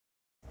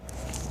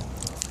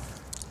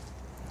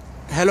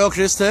Hello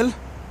Crystal,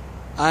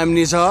 I'm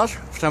Nizar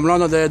from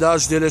London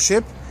Dodge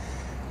dealership.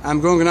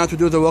 I'm going now to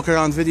do the walk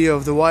around video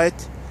of the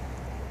white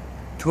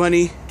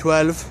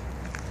 2012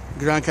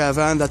 Grand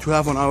Caravan that we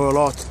have on our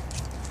lot.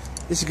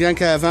 This Grand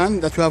Caravan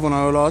that we have on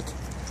our lot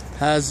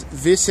has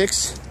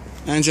V6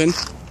 engine,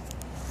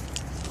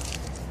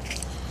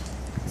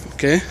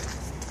 okay,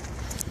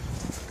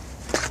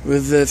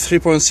 with the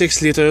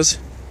 3.6 liters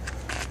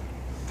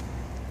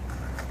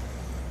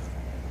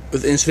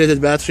with insulated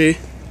battery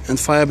and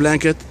fire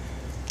blanket.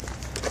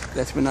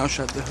 Let me now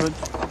shut the hood.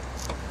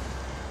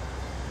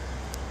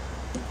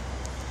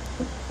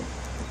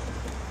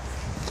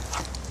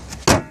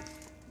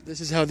 This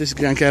is how this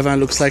Grand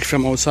Caravan looks like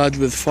from outside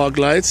with fog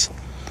lights.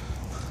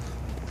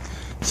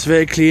 It's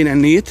very clean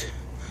and neat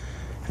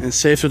and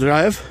safe to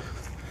drive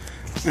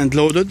and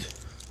loaded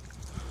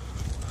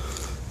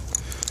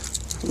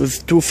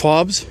with two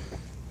fobs,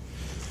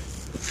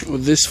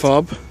 with this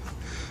fob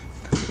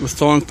with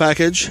towing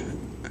package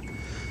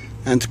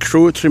and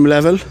crew trim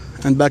level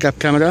and backup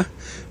camera.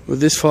 With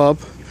this fob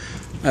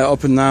I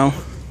open now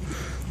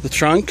the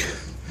trunk,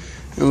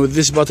 and with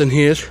this button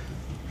here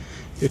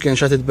you can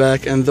shut it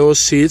back, and those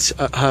seats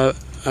are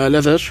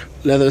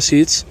leather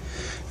seats,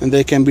 and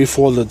they can be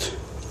folded.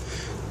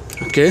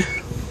 Okay,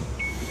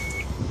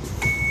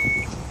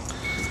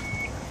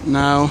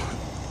 now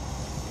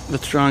the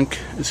trunk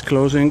is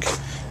closing,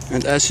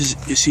 and as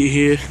you see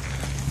here,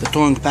 the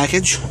towing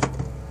package,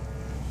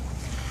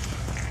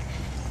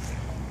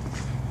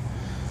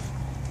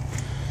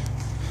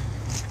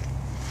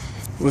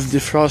 with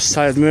defrost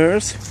side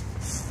mirrors.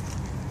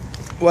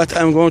 What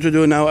I'm going to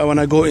do now, I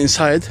want to go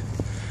inside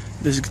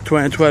this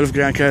 2012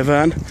 Grand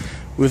Caravan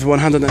with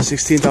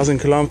 116,000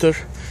 kilometers,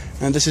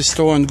 and this is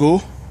Stow and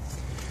Go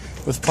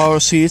with power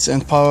seats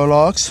and power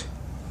locks.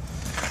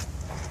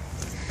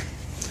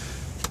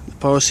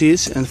 Power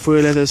seats and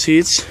full leather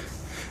seats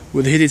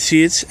with heated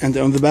seats, and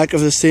on the back of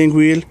the steering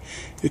wheel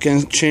you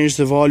can change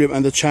the volume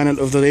and the channel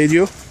of the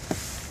radio.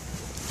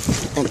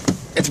 And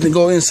let me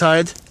go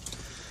inside.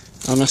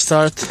 I'm gonna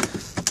start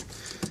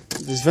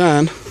this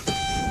van,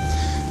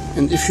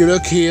 and if you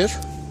look here,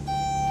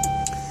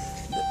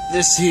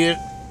 this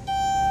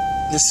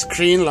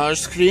screen, large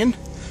screen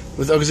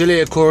with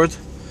auxiliary cord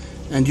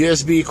and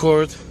USB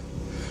cord,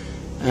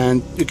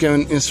 and you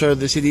can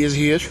insert the CDs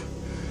here,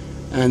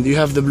 and you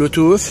have the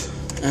Bluetooth,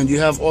 and you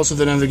have also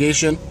the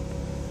navigation,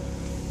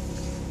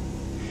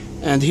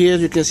 and here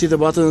you can see the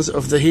buttons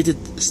of the heated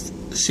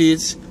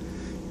seats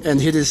and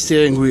heated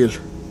steering wheel,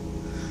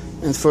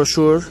 and for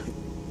sure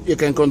you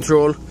can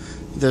control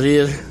the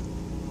rear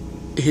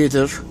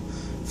heater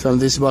from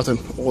this button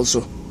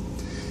also,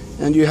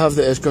 and you have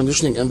the air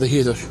conditioning and the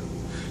heater,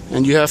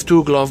 and you have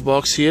two glove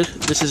box here.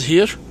 This is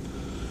here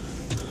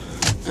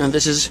and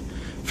this is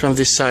from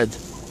this side.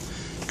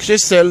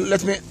 Crystal,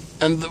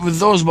 and with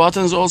those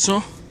buttons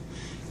also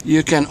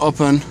you can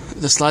open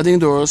the sliding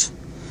doors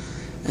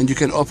and you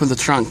can open the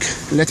trunk.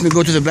 Let me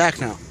go to the back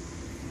now.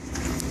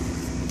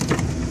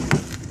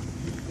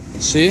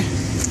 See,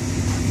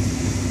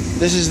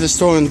 this is the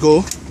Stow and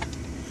Go.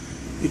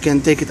 You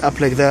can take it up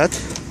like that,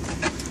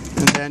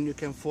 and then you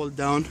can fold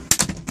down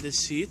this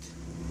seat.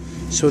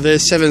 So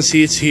there's 7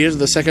 seats here.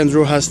 The second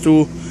row has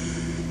 2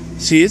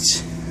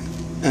 seats,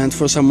 and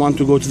for someone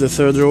to go to the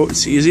third row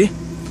it's easy.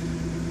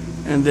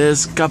 And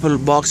there's a couple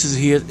boxes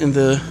here in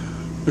the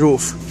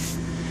roof.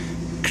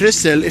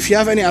 Crystal, if you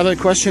have any other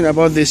question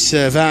about this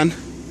van,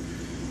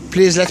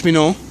 please let me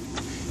know.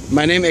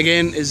 My name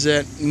again is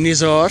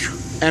Nizar,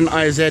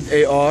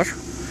 N-I-Z-A-R,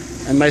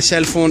 and my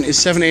cell phone is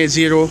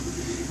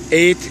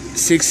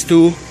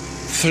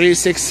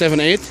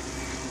 780-862-3678.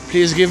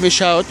 Please give me a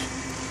shout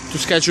to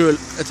schedule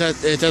a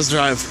test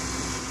drive.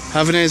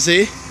 Have a nice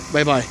day.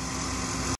 Bye bye.